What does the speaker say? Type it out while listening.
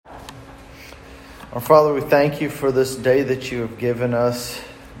Our Father, we thank you for this day that you have given us,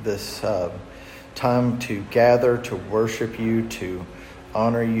 this time to gather, to worship you, to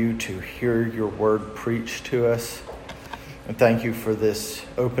honor you, to hear your word preached to us. And thank you for this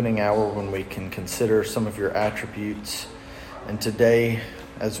opening hour when we can consider some of your attributes. And today,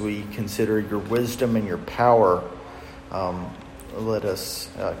 as we consider your wisdom and your power, let us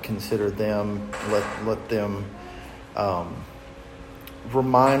consider them. Let them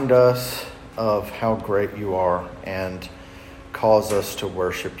remind us of how great you are and cause us to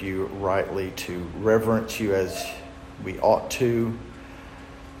worship you rightly, to reverence you as we ought to,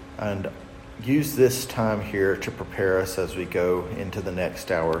 and use this time here to prepare us as we go into the next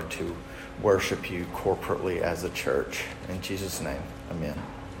hour to worship you corporately as a church. In Jesus' name, amen.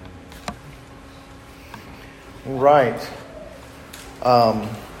 All right.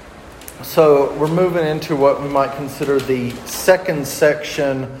 So we're moving into what we might consider the second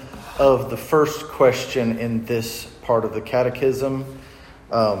section of the first question in this part of the catechism.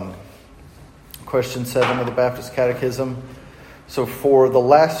 Question 7 of the Baptist Catechism. So for the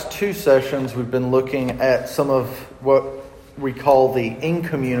last two sessions, we've been looking at some of what we call the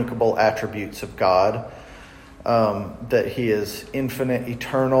incommunicable attributes of God. That he is infinite,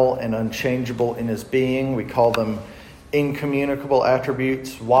 eternal, and unchangeable in his being. We call them incommunicable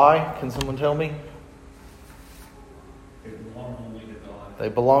attributes. Why? Can someone tell me? They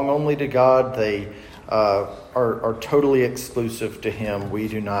belong only to God. They are totally exclusive to him. We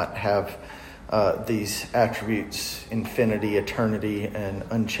do not have these attributes, infinity, eternity, and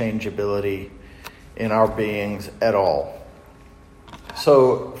unchangeability in our beings at all.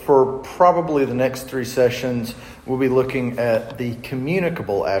 So for probably the next three sessions, we'll be looking at the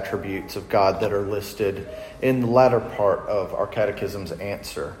communicable attributes of God that are listed in the latter part of our catechism's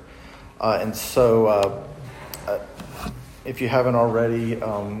answer. And so if you haven't already,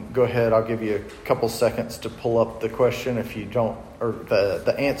 go ahead. I'll give you a couple seconds to pull up the question if you don't, or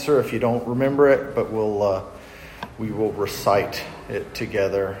the answer if you don't remember it, but we will recite it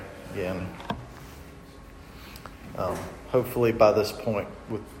together again. Hopefully by this point,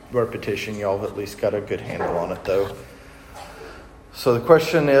 with repetition, y'all have at least got a good handle on it, though. So the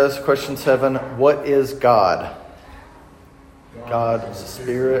question is, question 7, what is God? God is a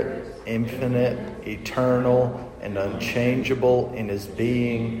spirit, infinite, eternal, and unchangeable in his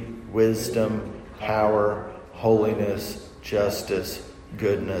being, wisdom, power, holiness, justice,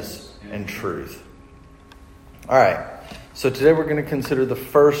 goodness, and truth. All right, so today we're going to consider the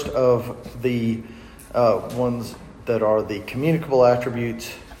first of the ones that are the communicable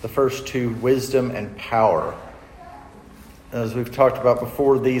attributes, the first two, wisdom and power. As we've talked about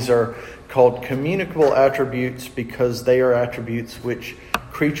before, these are called communicable attributes because they are attributes which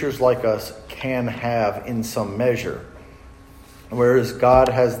creatures like us can have in some measure. Whereas God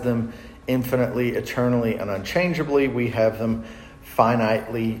has them infinitely, eternally, and unchangeably, we have them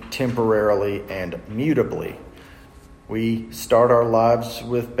finitely, temporarily, and mutably. We start our lives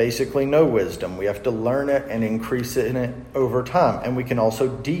with basically no wisdom. We have to learn it and increase in it over time. And we can also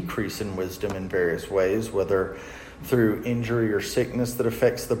decrease in wisdom in various ways, whether through injury or sickness that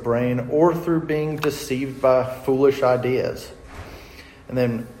affects the brain or through being deceived by foolish ideas. And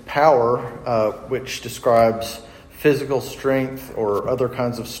then power, which describes physical strength or other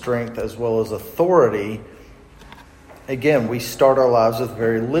kinds of strength as well as authority. Again, we start our lives with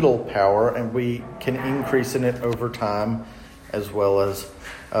very little power, and we can increase in it over time, as well as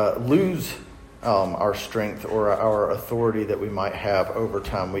lose our strength or our authority that we might have over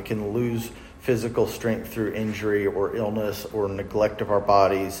time. We can lose physical strength through injury or illness or neglect of our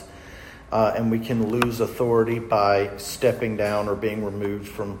bodies, and we can lose authority by stepping down or being removed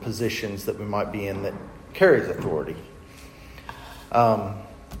from positions that we might be in that carries authority.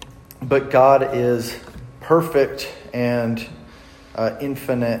 But God is perfect and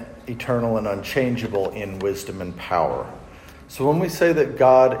infinite, eternal, and unchangeable in wisdom and power. So when we say that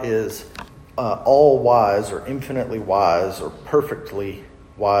God is all wise or infinitely wise or perfectly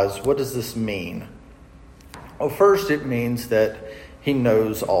wise, what does this mean? Well, first it means that he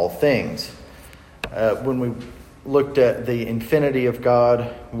knows all things. When we looked at the infinity of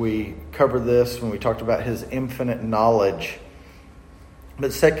God, we covered this when we talked about his infinite knowledge.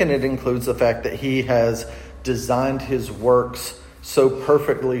 But second, it includes the fact that he has designed his works so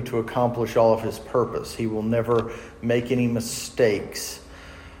perfectly to accomplish all of his purpose. He will never make any mistakes.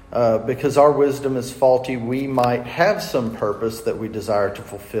 Because our wisdom is faulty, we might have some purpose that we desire to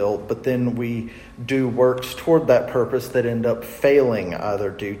fulfill, but then we do works toward that purpose that end up failing,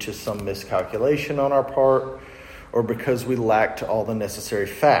 either due to some miscalculation on our part or because we lacked all the necessary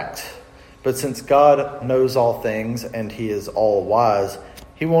facts. But since God knows all things and he is all wise,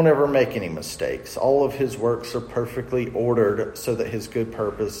 He won't ever make any mistakes. All of his works are perfectly ordered so that his good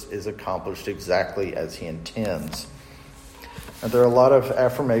purpose is accomplished exactly as he intends. And there are a lot of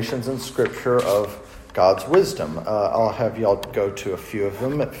affirmations in Scripture of God's wisdom. I'll have y'all go to a few of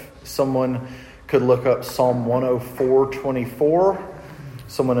them. If someone could look up Psalm 104:24,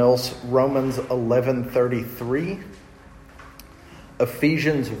 someone else Romans 11:33,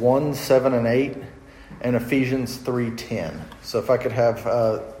 Ephesians 1:7-8, and Ephesians 3:10. So if I could have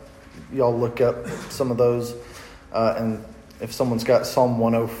y'all look up some of those, and if someone's got Psalm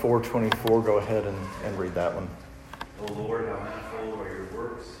 104:24, go ahead and read that one. O Lord, how manifold are your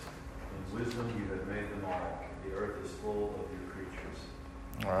works. In wisdom you have made them all. The earth is full of your creatures.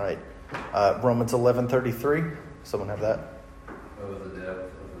 All right. Romans 11:33. Someone have that? Oh, the depth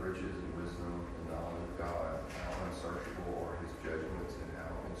of the riches and wisdom and knowledge of God. How unsearchable are his judgments and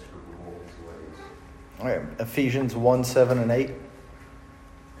how inscrutable his ways. All right. Ephesians 1:7-8.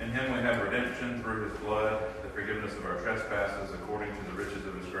 In him we have redemption through his blood, the forgiveness of our trespasses according to the riches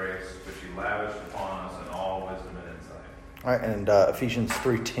of his grace, which he lavished upon us in all wisdom and insight. All right, and Ephesians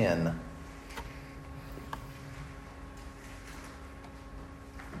 3:10.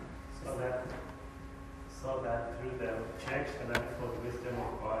 So that through the church the manifold wisdom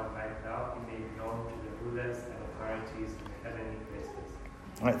of God might now be made known to the rulers and authorities in the heavenly places.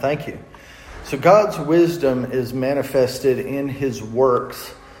 All right, thank you. So God's wisdom is manifested in his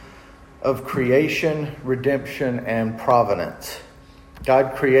works of creation, redemption, and providence.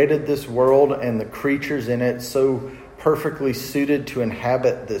 God created this world and the creatures in it so perfectly suited to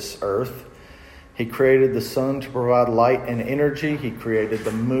inhabit this earth. He created the sun to provide light and energy. He created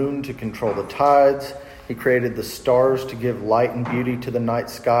the moon to control the tides. He created the stars to give light and beauty to the night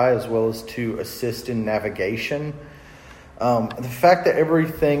sky, as well as to assist in navigation. The fact that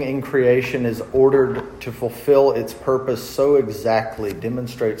everything in creation is ordered to fulfill its purpose so exactly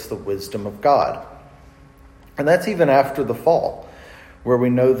demonstrates the wisdom of God. And that's even after the fall, where we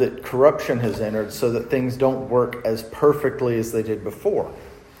know that corruption has entered so that things don't work as perfectly as they did before.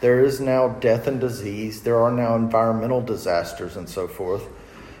 There is now death and disease. There are now environmental disasters and so forth.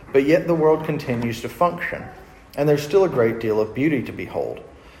 But yet the world continues to function. And there's still a great deal of beauty to behold.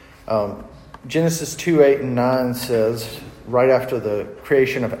 Genesis 2:8-9 says, right after the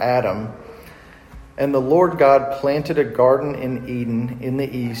creation of Adam, "And the Lord God planted a garden in Eden in the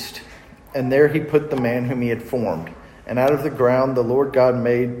east, and there he put the man whom he had formed. And out of the ground the Lord God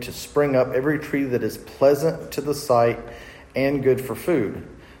made to spring up every tree that is pleasant to the sight and good for food.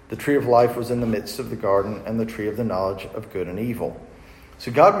 The tree of life was in the midst of the garden, and the tree of the knowledge of good and evil."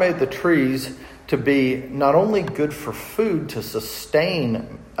 So God made the trees to be not only good for food to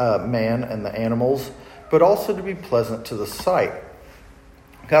sustain man and the animals, but also to be pleasant to the sight.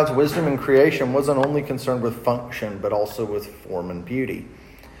 God's wisdom in creation wasn't only concerned with function, but also with form and beauty.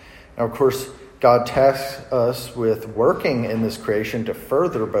 Now, of course, God tasks us with working in this creation to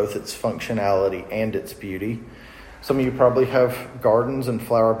further both its functionality and its beauty. Some of you probably have gardens and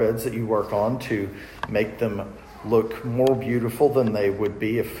flower beds that you work on to make them look more beautiful than they would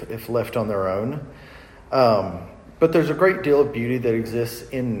be if left on their own. But there's a great deal of beauty that exists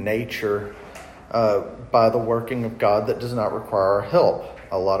in nature by the working of God that does not require our help.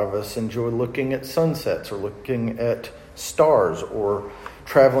 A lot of us enjoy looking at sunsets or looking at stars or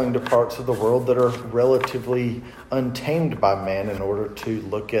traveling to parts of the world that are relatively untamed by man in order to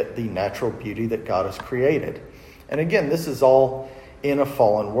look at the natural beauty that God has created. And again, this is all in a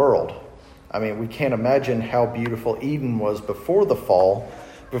fallen world. I mean, we can't imagine how beautiful Eden was before the fall,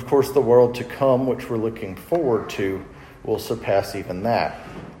 but of course the world to come, which we're looking forward to, will surpass even that.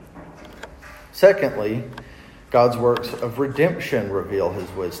 Secondly, God's works of redemption reveal his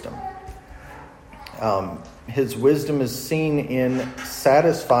wisdom. His wisdom is seen in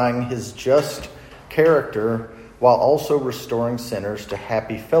satisfying his just character while also restoring sinners to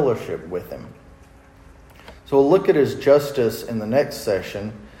happy fellowship with him. So we'll look at his justice in the next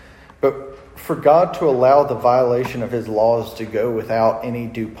session, but for God to allow the violation of his laws to go without any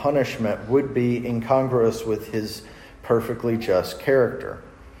due punishment would be incongruous with his perfectly just character.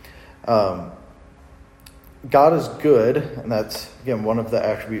 God is good, and that's, again, one of the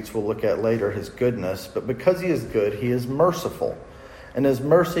attributes we'll look at later, his goodness. But because he is good, he is merciful, and his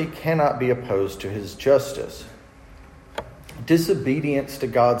mercy cannot be opposed to his justice. Disobedience to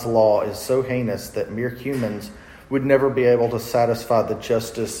God's law is so heinous that mere humans would never be able to satisfy the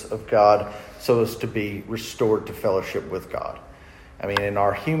justice of God so as to be restored to fellowship with God. I mean, in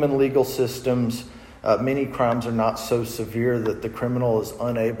our human legal systems, many crimes are not so severe that the criminal is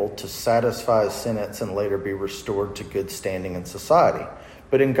unable to satisfy his sentence and later be restored to good standing in society.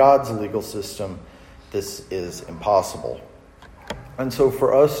 But in God's legal system, this is impossible. And so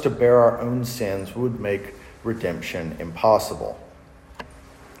for us to bear our own sins would make redemption impossible.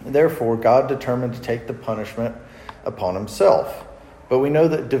 And therefore, God determined to take the punishment upon himself. But we know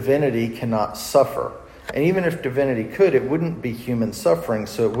that divinity cannot suffer. And even if divinity could, it wouldn't be human suffering,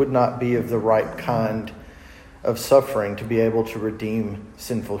 so it would not be of the right kind of suffering to be able to redeem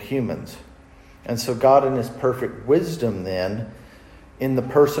sinful humans. And so God, in his perfect wisdom then, in the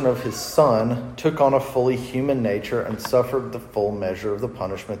person of his Son, took on a fully human nature and suffered the full measure of the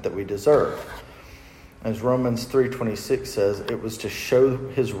punishment that we deserve. As Romans 3:26 says, it was to show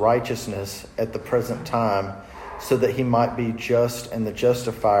his righteousness at the present time, so that he might be just and the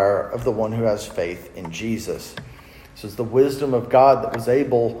justifier of the one who has faith in Jesus. This is the wisdom of God that was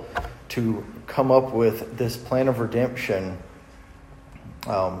able to come up with this plan of redemption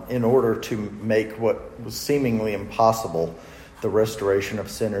in order to make what was seemingly impossible, the restoration of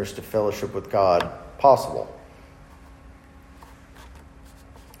sinners to fellowship with God, possible.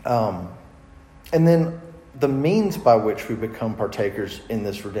 And then the means by which we become partakers in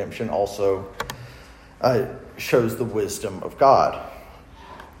this redemption also shows the wisdom of God.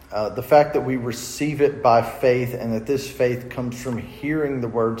 The fact that we receive it by faith, and that this faith comes from hearing the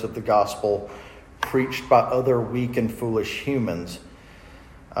words of the gospel preached by other weak and foolish humans.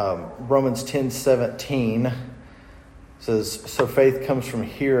 Romans 10:17 says, so faith comes from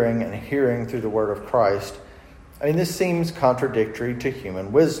hearing, and hearing through the word of Christ. I mean, this seems contradictory to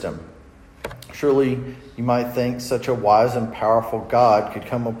human wisdom. Surely you might think such a wise and powerful God could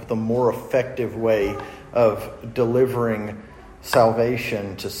come up with a more effective way of delivering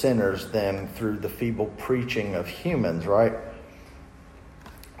salvation to sinners than through the feeble preaching of humans, right?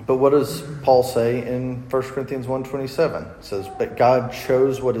 But what does Paul say in 1 Corinthians 1:27? It says, but God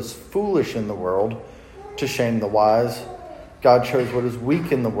chose what is foolish in the world to shame the wise. God chose what is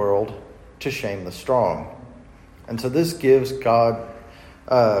weak in the world to shame the strong. And so this gives God,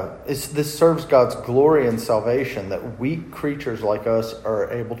 this serves God's glory and salvation, that weak creatures like us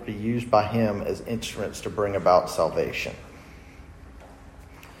are able to be used by him as instruments to bring about salvation.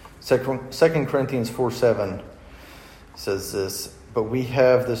 2 Corinthians 4:7 says this, but we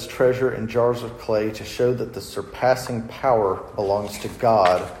have this treasure in jars of clay to show that the surpassing power belongs to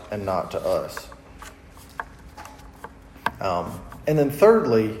God and not to us. And then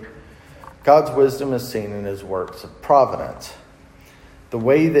thirdly, God's wisdom is seen in his works of providence. The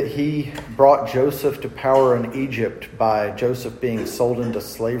way that he brought Joseph to power in Egypt by Joseph being sold into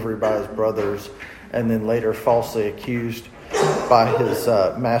slavery by his brothers and then later falsely accused by his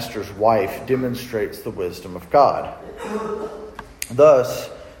master's wife demonstrates the wisdom of God. Thus,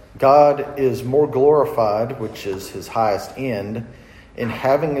 God is more glorified, which is his highest end, in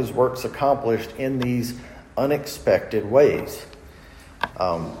having his works accomplished in these unexpected ways.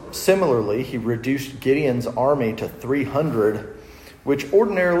 Similarly, he reduced Gideon's army to 300, which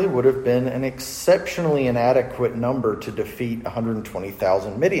ordinarily would have been an exceptionally inadequate number to defeat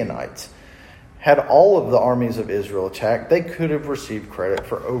 120,000 Midianites. Had all of the armies of Israel attacked, they could have received credit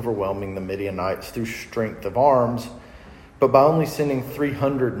for overwhelming the Midianites through strength of arms, but by only sending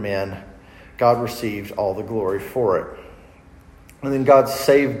 300 men, God received all the glory for it. And then God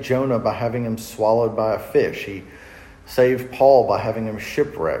saved Jonah by having him swallowed by a fish. He saved Paul by having him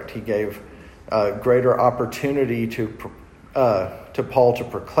shipwrecked. He gave greater opportunity to Paul to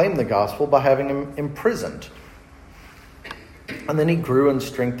proclaim the gospel by having him imprisoned. And then he grew and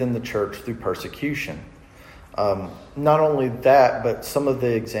strengthened the church through persecution. Not only that, but some of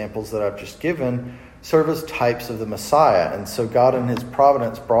the examples that I've just given serve as types of the Messiah. And so God in his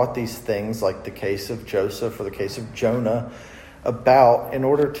providence brought these things, like the case of Joseph or the case of Jonah, about in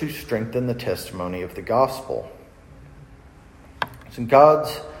order to strengthen the testimony of the gospel. So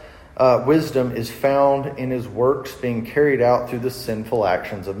God's wisdom is found in his works being carried out through the sinful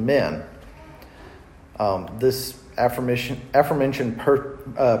actions of men. This aforementioned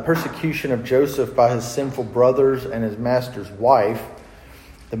persecution of Joseph by his sinful brothers and his master's wife,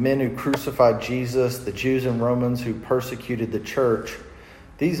 the men who crucified Jesus, the Jews and Romans who persecuted the church,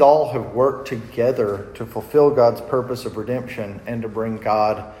 these all have worked together to fulfill God's purpose of redemption and to bring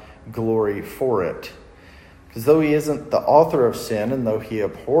God glory for it. Because though he isn't the author of sin, and though he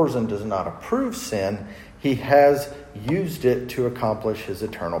abhors and does not approve sin, he has used it to accomplish his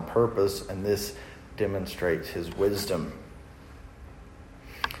eternal purpose, and this demonstrates his wisdom.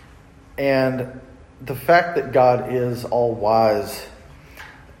 And the fact that God is all-wise,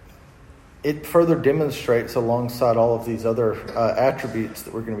 it further demonstrates, alongside all of these other attributes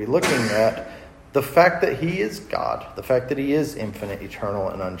that we're going to be looking at, the fact that he is God, the fact that he is infinite, eternal,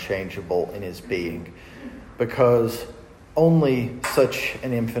 and unchangeable in his being. Because only such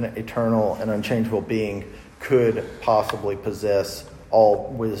an infinite, eternal, and unchangeable being could possibly possess all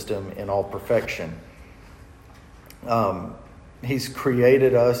wisdom and all perfection. He's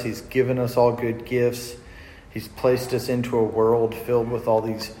created us. He's given us all good gifts. He's placed us into a world filled with all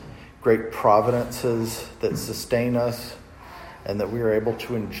these great providences that sustain us and that we are able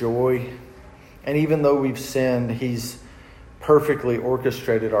to enjoy. And even though we've sinned, He's perfectly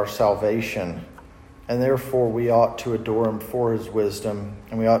orchestrated our salvation. And therefore, we ought to adore Him for His wisdom,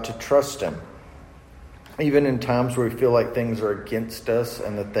 and we ought to trust Him. Even in times where we feel like things are against us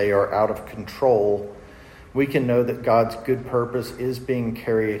and that they are out of control, we can know that God's good purpose is being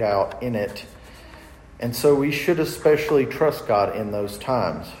carried out in it. And so we should especially trust God in those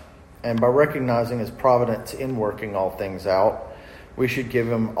times. And by recognizing His providence in working all things out, we should give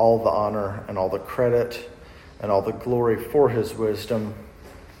Him all the honor and all the credit and all the glory for His wisdom.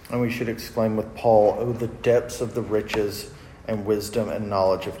 And we should exclaim with Paul, "Oh, the depths of the riches and wisdom and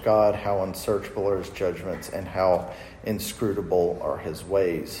knowledge of God, how unsearchable are His judgments and how inscrutable are His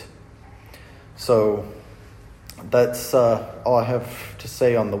ways." So that's all I have to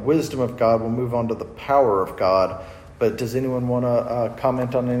say on the wisdom of God. We'll move on to the power of God. But does anyone want to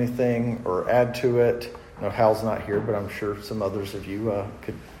comment on anything or add to it? I know Hal's not here, but I'm sure some others of you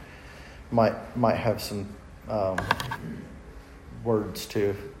might have some words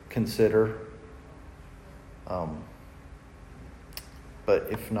to consider. But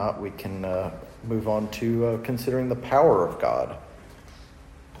if not, we can move on to considering the power of God.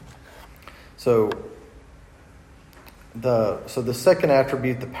 So the second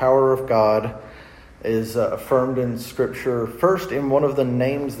attribute, the power of God, is affirmed in Scripture first in one of the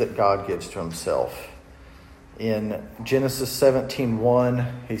names that God gives to Himself. In Genesis 17:1,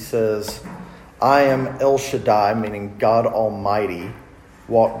 He says, "I am El Shaddai," meaning God Almighty,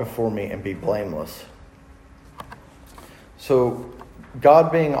 "walk before me and be blameless." So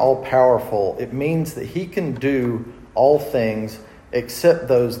God being all-powerful, it means that He can do all things except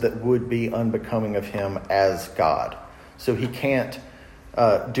those that would be unbecoming of Him as God. So He can't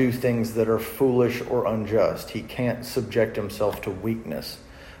do things that are foolish or unjust. He can't subject Himself to weakness.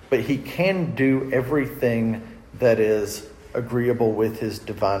 But He can do everything that is agreeable with His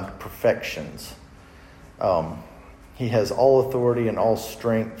divine perfections. He has all authority and all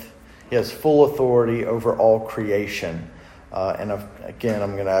strength. He has full authority over all creation. And again,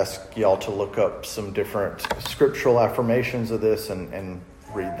 I'm going to ask y'all to look up some different scriptural affirmations of this and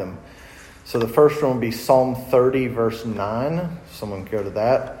read them. So the first one will be Psalm 30, verse 9. Someone go to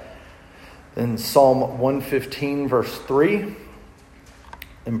that. Then Psalm 115, verse 3.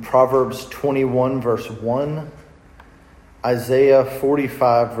 Then Proverbs 21, verse 1. Isaiah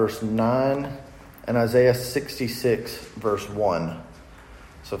 45, verse 9. And Isaiah 66, verse 1.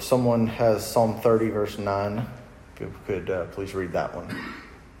 So if someone has Psalm 30, verse 9, if you could please read that one.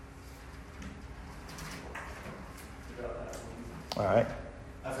 All right.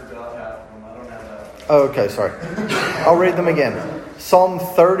 I forgot half of them. I don't have that. Oh, okay, sorry. I'll read them again. Psalm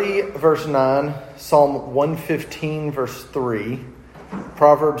 30, verse 9. Psalm 115, verse 3.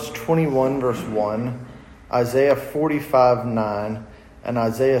 Proverbs 21, verse 1. Isaiah 45, 9. And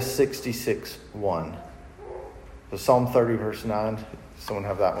Isaiah 66, 1. So Psalm 30, verse 9. Does someone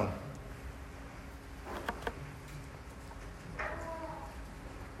have that one?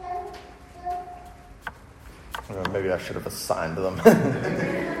 Maybe I should have assigned them.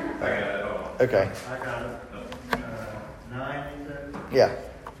 Okay. I got it. 9, you said? Yeah.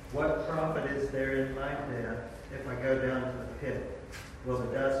 What profit is there in my death if I go down to the pit? Will the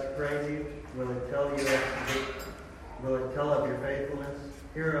dust praise you? Will it tell of your faithfulness?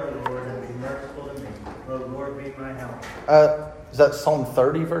 Hear, O Lord, and be merciful to me. O Lord, be my help. Is that Psalm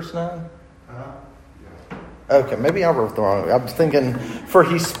 30, verse 9? Uh-huh. Okay, maybe I wrote the wrong. I was thinking, for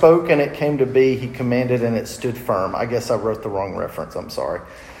He spoke and it came to be, He commanded and it stood firm. I guess I wrote the wrong reference. I'm sorry.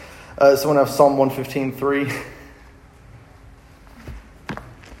 Someone have Psalm 115, 3?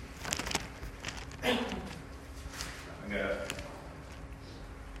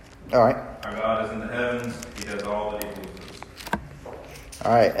 All right. Our God is in the heavens. He does all that He pleases.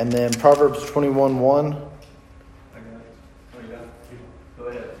 All right, and then Proverbs 21, 1. I got it. Oh, you got it? Go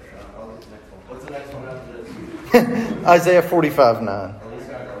ahead, Sean. I'll read the next one. What's the next one after this? Isaiah 45, 9. At least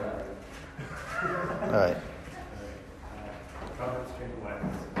I got that. All right. Proverbs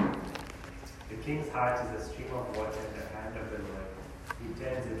 21. The king's heart is a stream of water in the hand of the Lord. He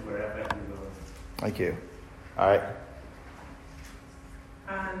turns it wherever He wills. Thank you. All right.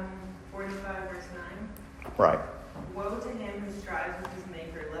 45, verse 9. Right. Woe to him who strives with his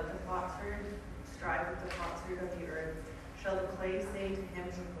maker. Let the potsherd strive with the potsherd of the earth. Shall the clay say to him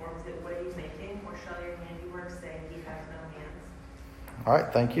who forms it, what are you making? Or shall your handiwork say, he has no hands? All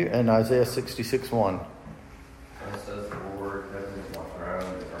right, thank you. And Isaiah 66, 1.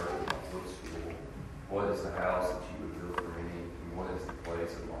 the house that you would build for me, and what is the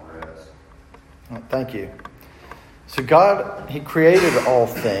place of my rest? Thank you. So God, He created all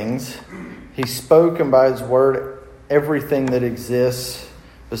things. He spoke, and by His word, everything that exists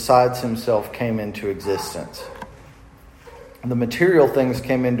besides Himself came into existence. The material things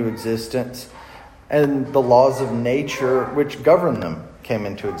came into existence, and the laws of nature which govern them came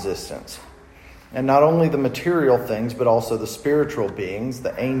into existence. And not only the material things, but also the spiritual beings,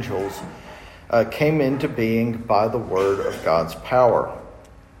 the angels, came into being by the word of God's power.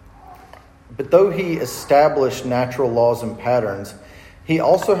 But though He established natural laws and patterns, He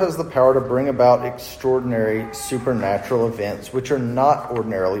also has the power to bring about extraordinary supernatural events which are not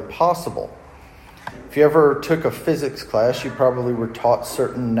ordinarily possible. If you ever took a physics class, you probably were taught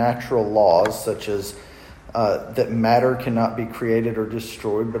certain natural laws, such as that matter cannot be created or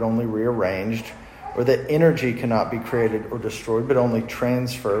destroyed, but only rearranged, or that energy cannot be created or destroyed, but only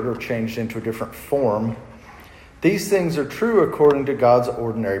transferred or changed into a different form. These things are true according to God's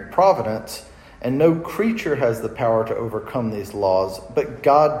ordinary providence, and no creature has the power to overcome these laws, but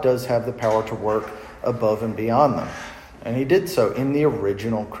God does have the power to work above and beyond them. And He did so in the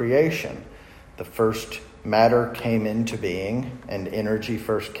original creation. The first matter came into being, and energy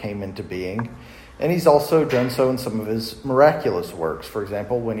first came into being. And He's also done so in some of His miraculous works. For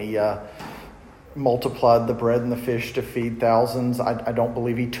example, when He multiplied the bread and the fish to feed thousands, I don't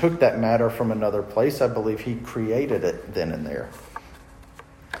believe He took that matter from another place. I believe He created it then and there.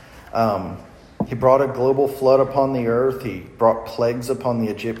 He brought a global flood upon the earth. He brought plagues upon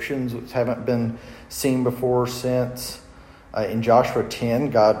the Egyptians, which haven't been seen before or since. In Joshua 10,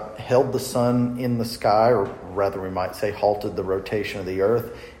 God held the sun in the sky, or rather we might say halted the rotation of the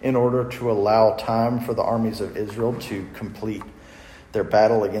earth, in order to allow time for the armies of Israel to complete their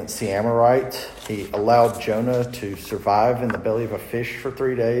battle against the Amorites. He allowed Jonah to survive in the belly of a fish for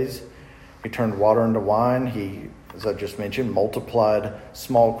 3 days. He turned water into wine. He, as I just mentioned, multiplied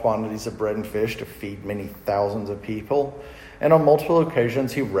small quantities of bread and fish to feed many thousands of people. And on multiple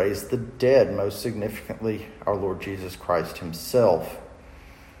occasions, He raised the dead, most significantly our Lord Jesus Christ Himself.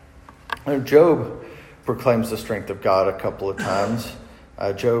 And Job proclaims the strength of God a couple of times.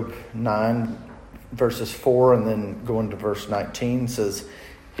 Job 9, verses 4 and then going to verse 19 says,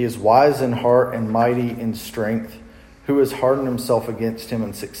 He is wise in heart and mighty in strength. Who has hardened himself against Him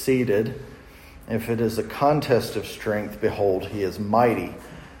and succeeded? If it is a contest of strength, behold, He is mighty.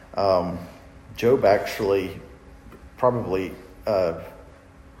 Job actually probably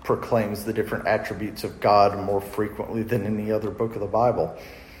proclaims the different attributes of God more frequently than any other book of the Bible.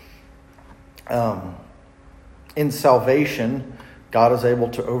 In salvation, God is able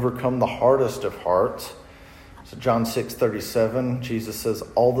to overcome the hardest of hearts. So John 6:37, Jesus says,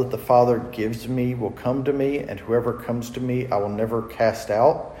 All that the Father gives me will come to me, and whoever comes to me I will never cast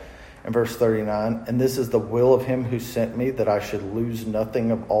out. And verse 39, And this is the will of Him who sent me, that I should lose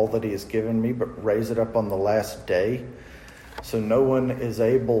nothing of all that He has given me, but raise it up on the last day. So no one is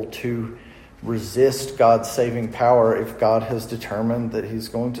able to resist God's saving power if God has determined that He's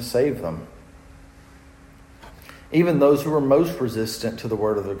going to save them. Even those who are most resistant to the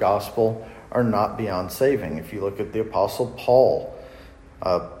word of the gospel are not beyond saving. If you look at the Apostle Paul,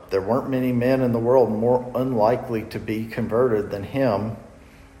 there weren't many men in the world more unlikely to be converted than him,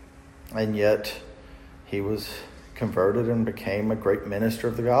 and yet he was converted and became a great minister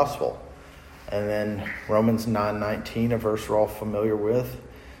of the gospel. And then Romans 9:19, a verse we're all familiar with,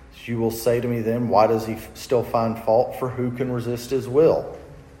 You will say to me then, why does he still find fault? For who can resist his will?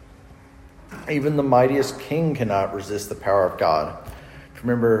 Even the mightiest king cannot resist the power of God.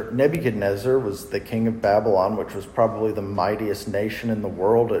 Remember, Nebuchadnezzar was the king of Babylon, which was probably the mightiest nation in the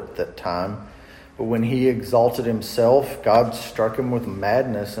world at that time. But when he exalted himself, God struck him with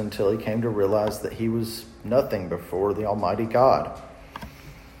madness until he came to realize that he was nothing before the Almighty God.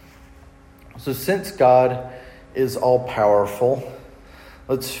 So since God is all-powerful,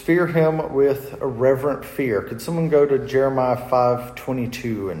 let's fear him with a reverent fear. Could someone go to Jeremiah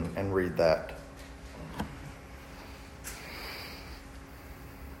 5:22 and read that?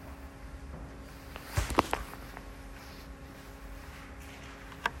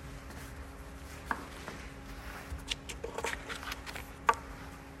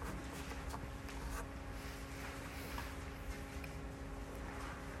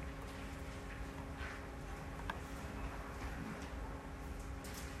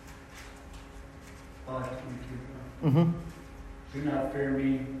 Mm-hmm. Do not fear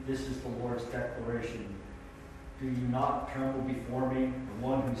me, this is the Lord's declaration. Do you not tremble before me, the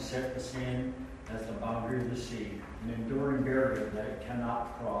one who set the sand as the boundary of the sea, an enduring barrier that it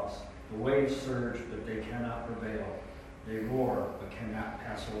cannot cross? The waves surge, but they cannot prevail. They roar, but cannot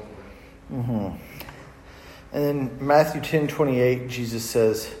pass over it. Mm-hmm. And in Matthew 10:28, Jesus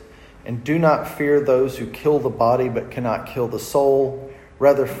says, "And do not fear those who kill the body but cannot kill the soul.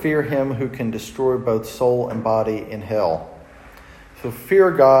 Rather fear him who can destroy both soul and body in hell." So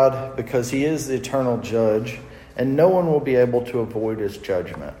fear God because he is the eternal judge, and no one will be able to avoid his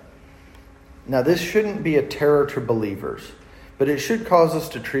judgment. Now, this shouldn't be a terror to believers, but it should cause us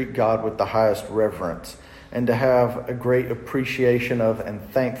to treat God with the highest reverence and to have a great appreciation of and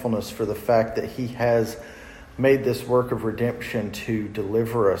thankfulness for the fact that he has made this work of redemption to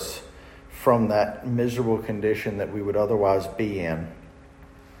deliver us from that miserable condition that we would otherwise be in.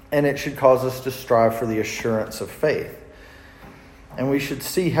 And it should cause us to strive for the assurance of faith. And we should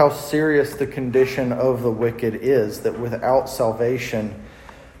see how serious the condition of the wicked is, that without salvation,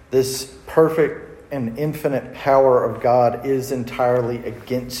 this perfect and infinite power of God is entirely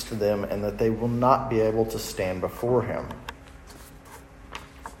against them, and that they will not be able to stand before him.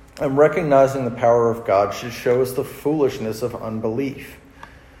 And recognizing the power of God should show us the foolishness of unbelief.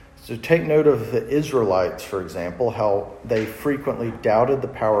 So take note of the Israelites, for example, how they frequently doubted the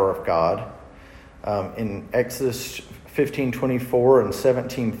power of God. In Exodus 15:24 and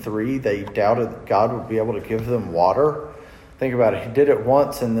 17:3, they doubted that God would be able to give them water. Think about it. He did it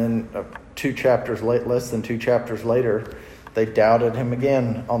once, and then less than two chapters later, they doubted him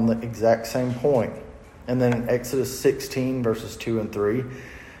again on the exact same point. And then in Exodus 16, verses 2 and 3,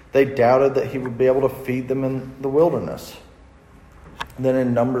 they doubted that he would be able to feed them in the wilderness. And then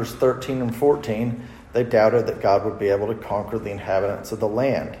in Numbers 13 and 14, they doubted that God would be able to conquer the inhabitants of the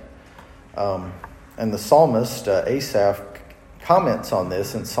land. And the psalmist, Asaph, comments on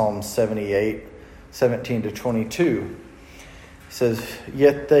this in Psalm 78, 17 to 22. He says,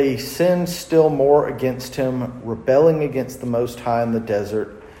 "Yet they sinned still more against him, rebelling against the Most High in the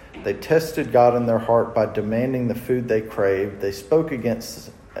desert. They tested God in their heart by demanding the food they craved. They spoke against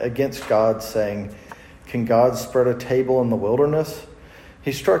God, saying, 'Can God spread a table in the wilderness?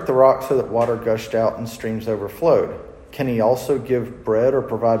 He struck the rock so that water gushed out and streams overflowed. Can he also give bread or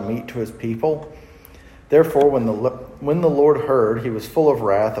provide meat to his people?' Therefore, when the Lord heard, he was full of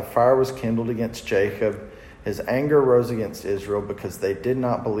wrath. A fire was kindled against Jacob. His anger rose against Israel because they did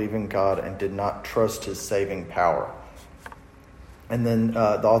not believe in God and did not trust his saving power." And then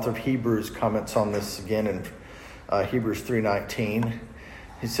the author of Hebrews comments on this again in Hebrews 3:19.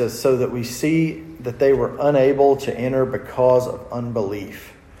 He says, "So that we see that they were unable to enter because of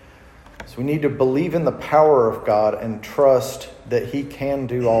unbelief." So we need to believe in the power of God and trust that he can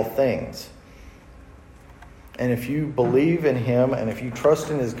do all things. And if you believe in him and if you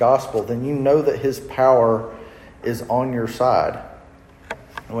trust in his gospel, then you know that his power is on your side.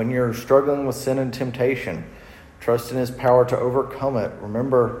 When you're struggling with sin and temptation, trust in his power to overcome it.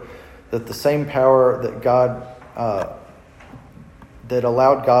 Remember that the same power that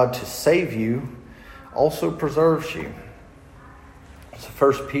allowed God to save you also preserves you. So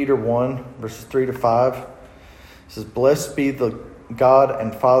 1 Peter 1, verses 3 to 5 says, "Blessed be the God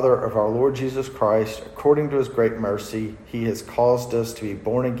and Father of our Lord Jesus Christ. According to his great mercy, he has caused us to be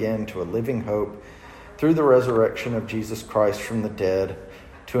born again to a living hope through the resurrection of Jesus Christ from the dead,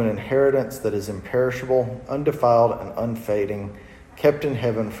 to an inheritance that is imperishable, undefiled, and unfading, kept in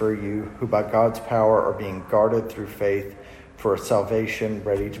heaven for you, who by God's power are being guarded through faith for a salvation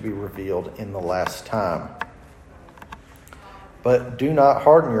ready to be revealed in the last time. But do not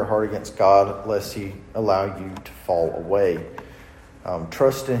harden your heart against God, lest he allow you to fall away."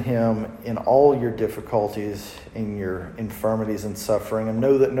 Trust in him in all your difficulties, in your infirmities and suffering, and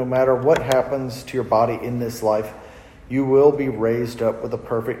know that no matter what happens to your body in this life, you will be raised up with a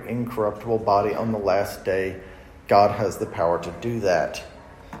perfect, incorruptible body on the last day. God has the power to do that.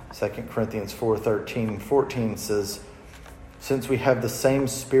 2 Corinthians 4:13 and 14 says, "Since we have the same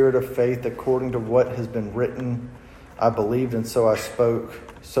spirit of faith according to what has been written, I believed and so I spoke,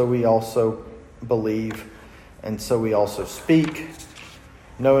 so we also believe and so we also speak,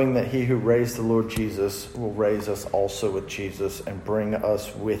 knowing that he who raised the Lord Jesus will raise us also with Jesus and bring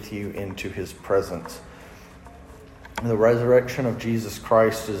us with you into his presence." The resurrection of Jesus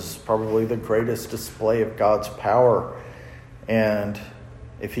Christ is probably the greatest display of God's power. And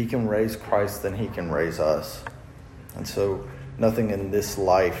if he can raise Christ, then he can raise us. And so nothing in this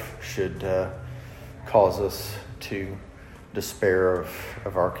life should cause us to despair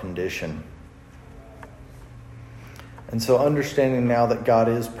of our condition. And so understanding now that God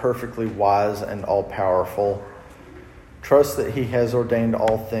is perfectly wise and all-powerful, trust that he has ordained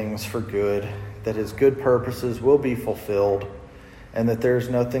all things for good, that his good purposes will be fulfilled, and that there's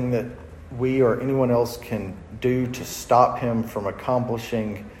nothing that we or anyone else can do to stop him from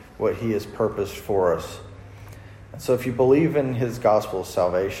accomplishing what he has purposed for us. And so if you believe in his gospel of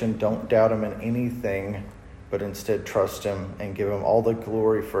salvation, don't doubt him in anything but instead trust him and give him all the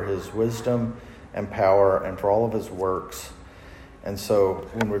glory for his wisdom and power and for all of his works. And so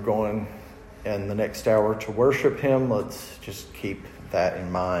when we're going in the next hour to worship him, let's just keep that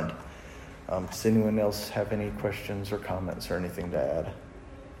in mind. Does anyone else have any questions or comments or anything to add?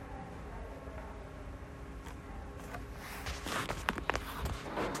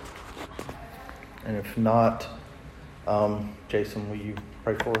 And if not, Jason, will you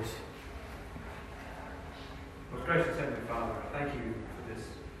pray for us? Most gracious Heavenly Father, I thank you for this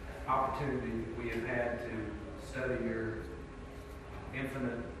opportunity that we have had to study your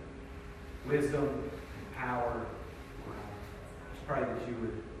infinite wisdom and power. Just pray that you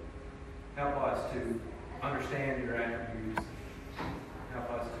would help us to understand your attributes,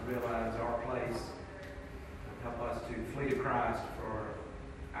 help us to realize our place, help us to flee to Christ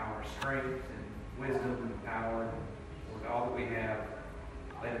for our strength and wisdom and power. Lord, all that we have,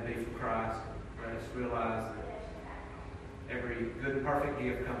 let it be from Christ. Let us realize that every good and perfect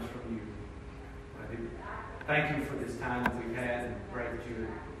gift comes from you. I do thank you for this time that we've had, and pray that you would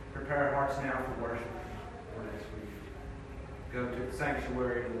prepare our hearts now for worship. Lord, as we go to the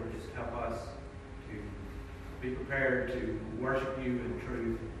sanctuary, Lord, just help us to be prepared to worship you in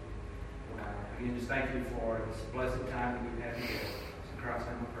truth. Again, just thank you for this blessed time that we've had together. In Christ's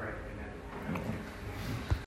name we pray. Amen.